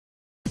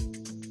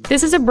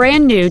This is a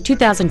brand new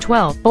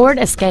 2012 Ford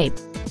Escape.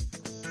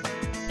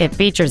 It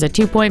features a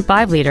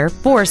 2.5-liter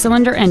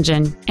four-cylinder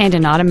engine and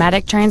an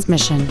automatic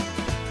transmission.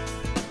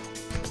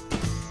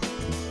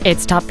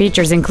 Its top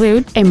features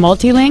include a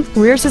multi-link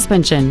rear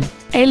suspension,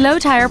 a low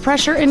tire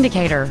pressure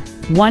indicator,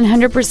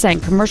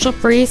 100%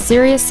 commercial-free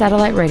Sirius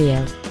satellite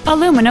radio,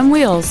 aluminum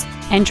wheels,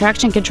 and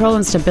traction control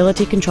and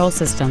stability control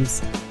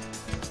systems.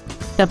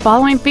 The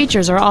following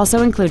features are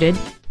also included: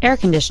 air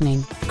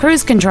conditioning,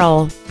 cruise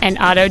control, an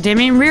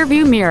auto-dimming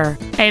rear-view mirror,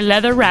 a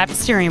leather-wrapped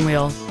steering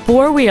wheel,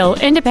 four-wheel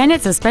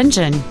independent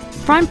suspension,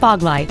 front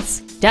fog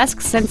lights,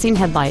 dusk-sensing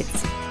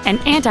headlights, an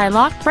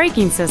anti-lock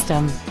braking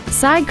system,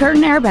 side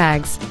curtain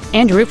airbags,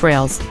 and roof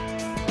rails.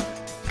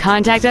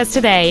 Contact us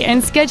today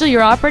and schedule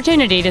your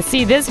opportunity to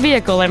see this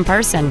vehicle in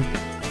person.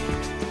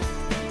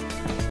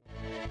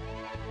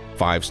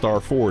 Five Star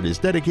Ford is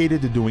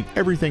dedicated to doing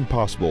everything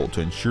possible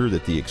to ensure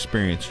that the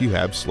experience you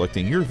have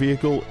selecting your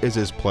vehicle is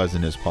as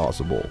pleasant as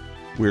possible.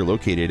 We're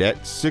located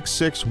at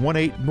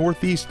 6618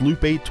 Northeast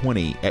Loop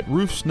 820 at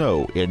Roof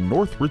Snow in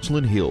North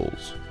Richland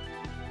Hills.